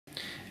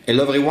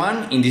Hello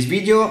everyone, in this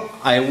video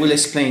I will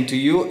explain to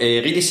you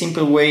a really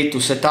simple way to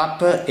set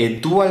up a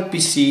dual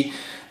PC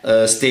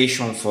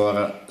station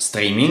for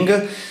streaming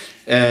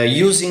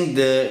using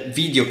the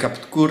video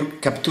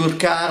capture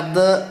card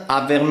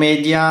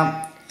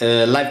Avermedia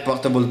Live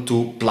Portable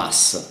 2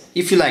 Plus.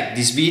 If you like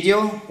this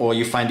video or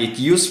you find it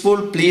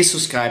useful, please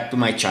subscribe to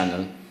my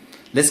channel.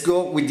 Let's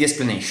go with the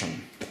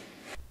explanation.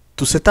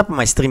 To set up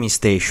my streaming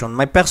station,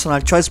 my personal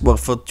choice were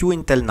for two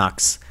Intel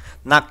NUCs,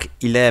 NUC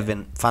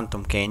 11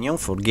 Phantom Canyon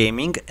for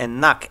gaming and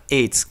NUC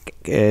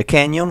 8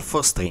 Canyon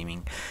for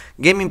streaming.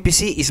 Gaming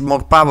PC is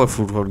more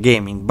powerful for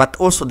gaming, but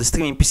also the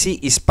streaming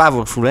PC is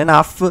powerful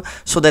enough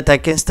so that I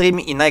can stream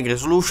in high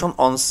resolution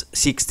on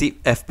 60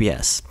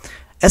 FPS.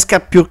 As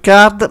capture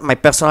card, my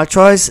personal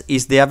choice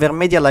is the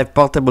Avermedia Live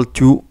Portable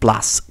 2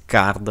 Plus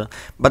card,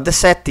 but the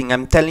setting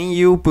I'm telling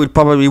you will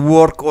probably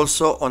work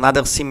also on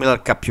other similar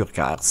capture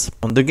cards.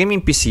 On the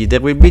gaming PC there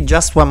will be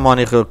just one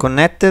monitor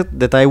connected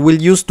that I will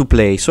use to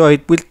play, so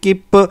it will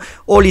keep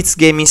all its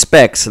gaming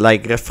specs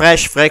like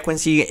refresh,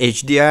 frequency,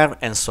 HDR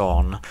and so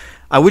on.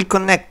 I will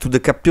connect to the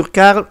capture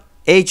card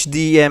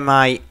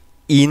HDMI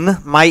in,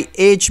 my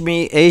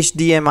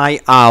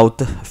HDMI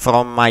out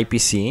from my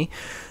PC,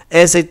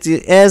 as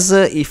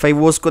if I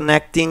was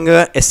connecting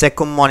a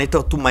second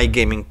monitor to my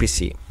gaming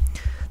PC.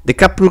 The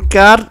capture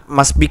card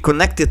must be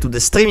connected to the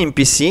streaming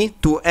PC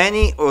to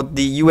any of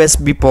the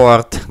USB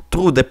port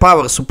through the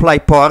power supply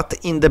port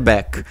in the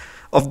back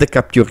of the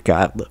capture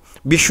card.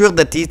 Be sure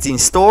that it's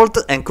installed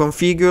and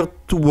configured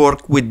to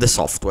work with the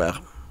software.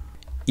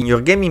 In your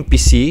gaming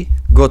PC,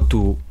 go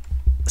to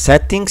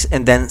Settings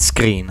and then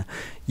Screen.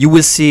 You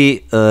will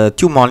see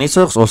two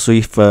monitors, also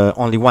if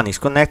only one is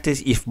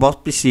connected, if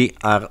both PC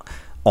are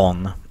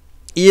on.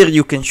 Here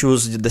you can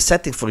choose the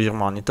setting for your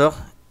monitor,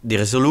 the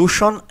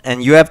resolution,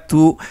 and you have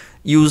to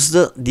use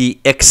the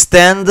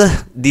extend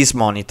these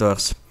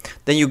monitors.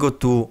 Then you go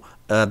to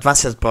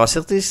advanced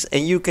properties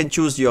and you can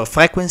choose your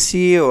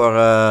frequency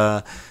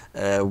or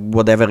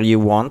whatever you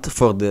want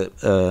for the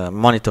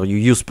monitor you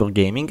use for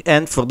gaming.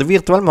 And for the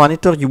virtual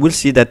monitor you will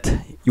see that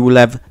you will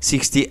have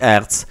 60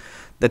 Hz.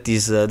 That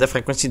is the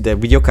frequency the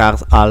video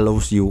card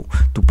allows you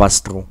to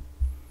pass through.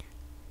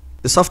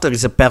 The software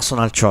is a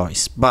personal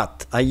choice,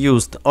 but I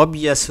used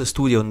OBS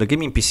Studio on the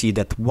gaming PC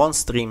that won't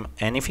stream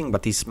anything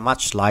but is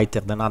much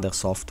lighter than other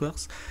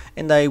softwares,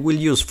 and I will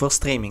use for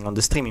streaming on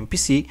the streaming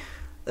PC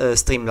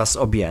Streamlabs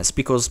OBS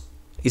because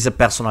it's a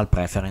personal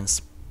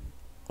preference.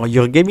 On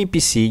your gaming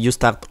PC you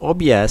start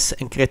OBS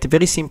and create a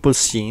very simple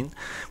scene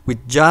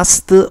with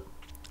just a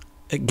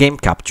game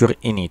capture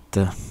in it.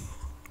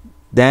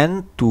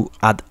 Then to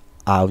add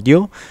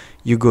audio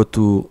you go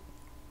to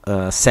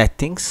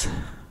settings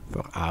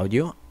for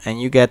audio and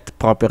you get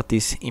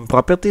properties. In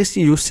properties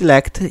you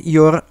select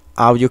your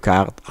audio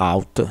card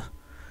out.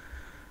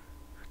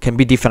 Can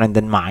be different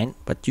than mine,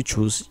 but you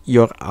choose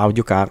your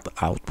audio card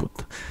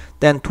output.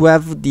 Then to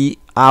have the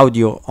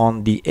audio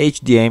on the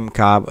HDMI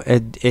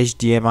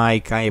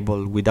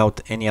cable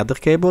without any other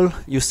cable,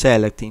 you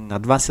select in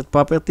advanced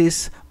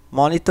properties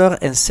monitor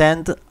and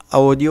send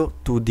audio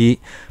to the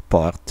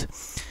port.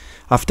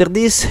 After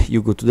this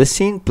you go to the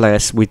scene,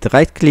 press with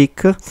right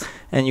click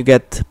and you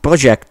get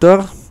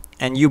projector,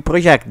 and you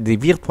project the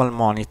virtual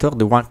monitor,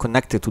 the one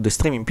connected to the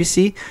streaming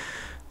PC,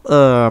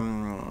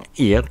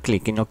 here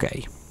clicking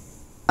OK.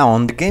 Now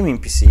on the gaming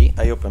PC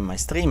I open my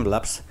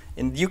Streamlabs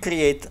and you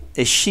create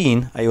a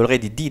scene. I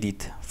already did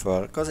it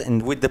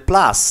and with the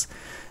plus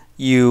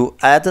you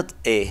added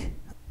a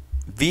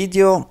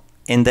video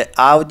and the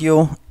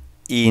audio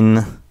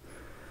in.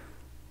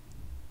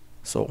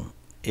 So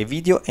a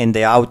video and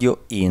the audio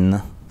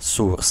in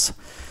source.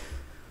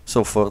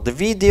 So for the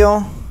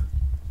video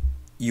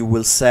you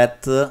will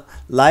set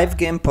Live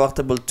Game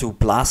Portable 2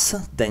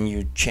 Plus, then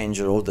you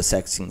change all the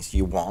settings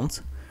you want.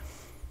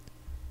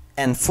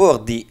 And for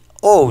the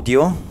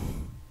audio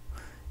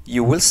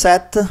you will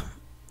set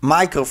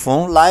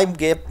microphone Live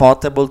Game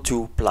Portable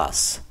 2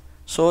 Plus,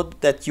 so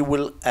that you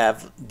will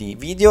have the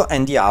video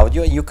and the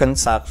audio. You can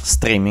start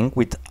streaming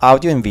with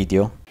audio and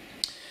video.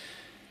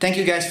 Thank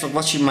you guys for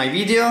watching my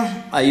video.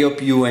 I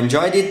hope you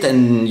enjoyed it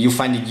and you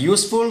find it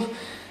useful.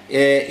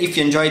 If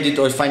you enjoyed it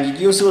or find it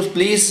useful,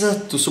 please,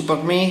 to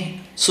support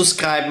me,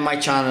 subscribe my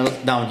channel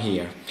down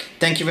here.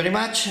 Thank you very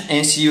much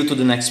and see you to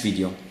the next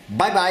video.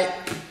 Bye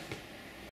bye!